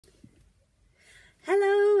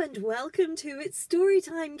Hello and welcome to It's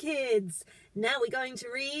Storytime Kids. Now we're going to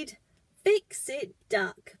read Fix It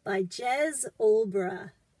Duck by Jez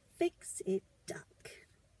Alborough. Fix It Duck.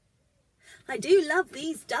 I do love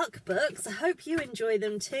these duck books. I hope you enjoy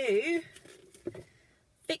them too.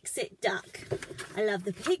 Fix It Duck. I love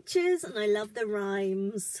the pictures and I love the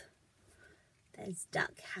rhymes. There's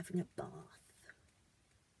Duck having a bath.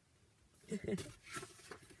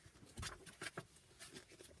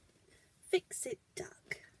 Fix It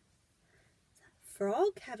Duck.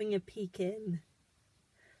 Frog having a peek in.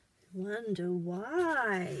 Wonder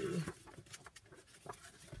why.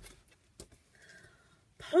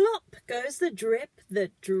 Plop goes the drip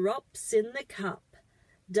that drops in the cup.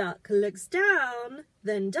 Duck looks down,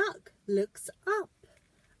 then Duck looks up.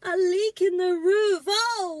 A leak in the roof,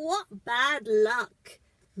 oh, what bad luck.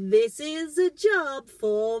 This is a job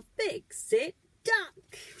for Fix It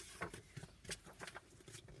Duck.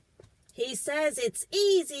 He says it's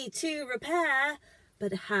easy to repair,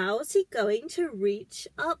 but how's he going to reach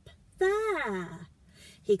up there?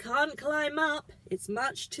 He can't climb up, it's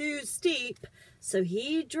much too steep, so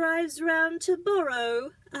he drives round to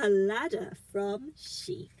borrow a ladder from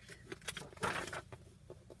sheep.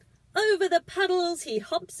 Over the puddles he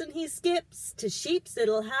hops and he skips to Sheep's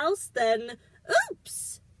little house, then,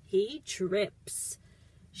 oops, he trips.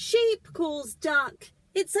 Sheep calls Duck,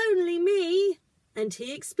 it's only me. And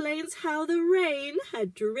he explains how the rain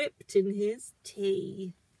had dripped in his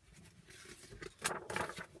tea.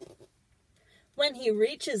 When he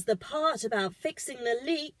reaches the part about fixing the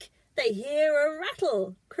leak, they hear a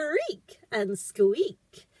rattle, creak and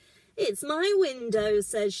squeak. It's my window,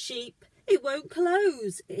 says Sheep. It won't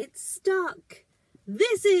close, it's stuck.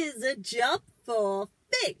 This is a job for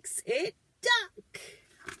Fix It Duck.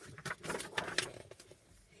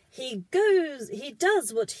 He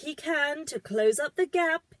does what he can to close up the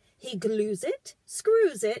gap. He glues it,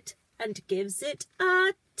 screws it, and gives it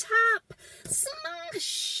a tap.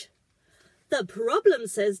 Smash! The problem,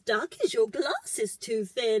 says Duck, is your glass is too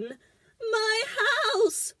thin. My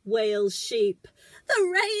house, wails Sheep. The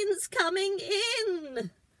rain's coming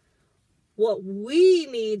in. What we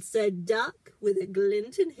need, said Duck, with a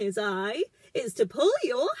glint in his eye, is to pull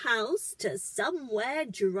your house to somewhere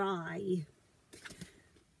dry.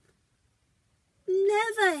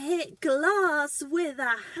 Never hit glass with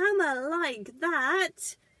a hammer like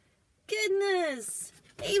that. Goodness,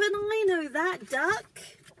 even I know that, Duck.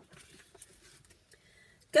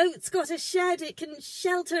 Goat's got a shed it can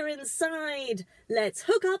shelter inside. Let's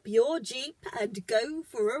hook up your Jeep and go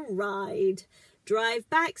for a ride. Drive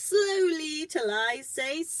back slowly till I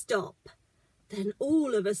say stop. Then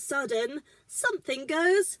all of a sudden, something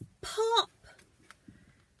goes pop.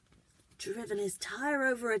 Driven his tire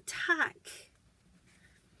over a tack.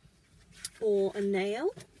 Or a nail.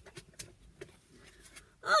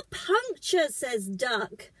 A puncture, says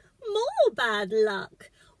Duck. More bad luck.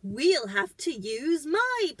 We'll have to use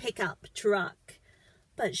my pickup truck.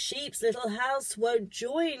 But Sheep's little house won't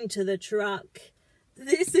join to the truck.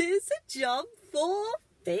 This is a job for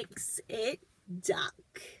Fix It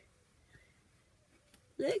Duck.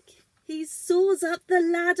 Look, he saws up the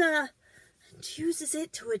ladder and uses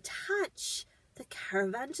it to attach the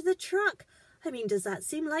caravan to the truck. I mean, does that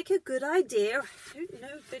seem like a good idea? I don't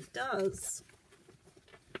know if it does.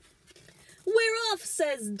 We're off,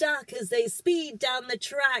 says Duck as they speed down the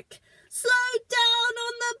track. Slow down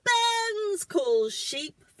on the bends, calls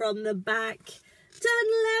Sheep from the back.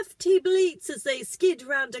 Turn left, he bleats as they skid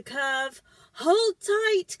round a curve. Hold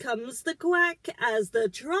tight, comes the quack as the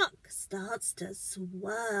truck starts to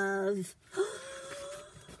swerve.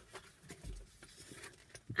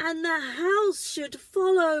 And the house should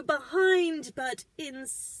follow behind, but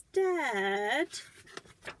instead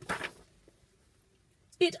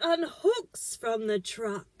it unhooks from the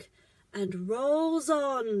truck and rolls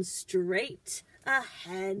on straight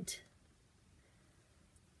ahead.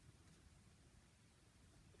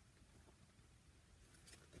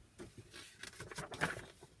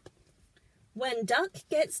 When Duck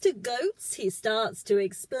gets to Goats, he starts to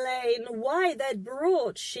explain why they'd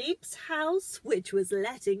brought Sheep's house, which was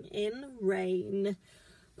letting in rain.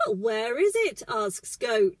 But where is it? Asks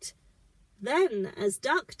Goat. Then, as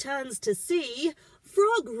Duck turns to see,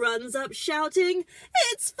 Frog runs up shouting,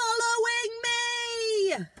 It's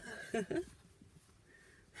following me!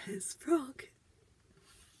 There's Frog.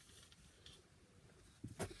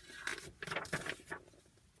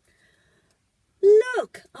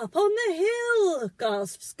 Look, up on the hill,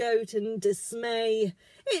 gasps Goat in dismay.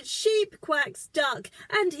 It's Sheep, quacks Duck,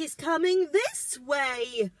 and he's coming this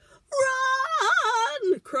way.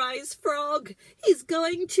 Run, cries Frog. He's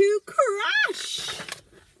going to crash.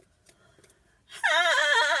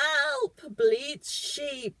 bleats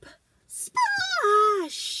sheep.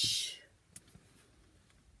 Splash!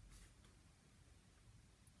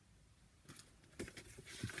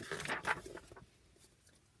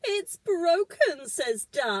 It's broken, says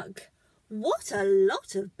Duck. What a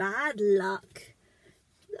lot of bad luck.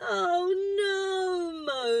 Oh no,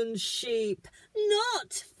 moans Sheep.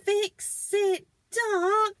 Not fix it,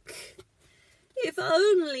 Duck. If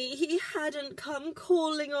only he hadn't come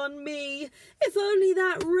calling on me. If only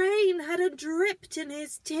that rain had dripped in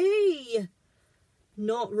his tea.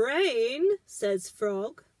 Not rain, says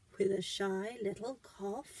Frog, with a shy little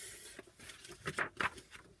cough.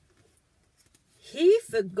 He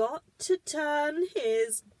forgot to turn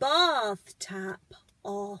his bath tap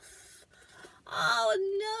off. Oh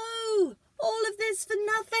no! All of this for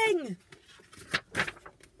nothing!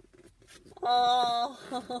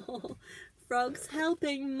 Oh, Frog's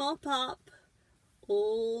helping mop up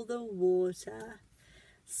all the water.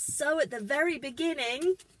 So at the very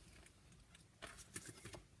beginning,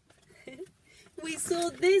 we saw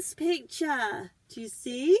this picture. Do you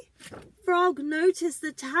see? Frog noticed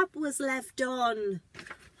the tap was left on.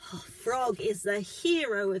 Oh, Frog is the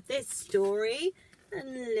hero of this story.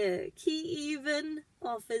 And look, he even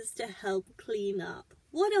offers to help clean up.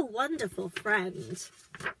 What a wonderful friend.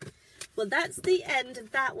 Well, that's the end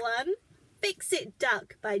of that one. Fix It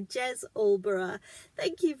Duck by Jez Alborough.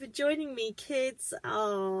 Thank you for joining me, kids.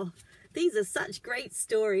 Oh, these are such great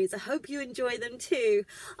stories. I hope you enjoy them too.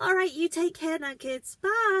 All right, you take care now, kids.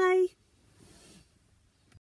 Bye.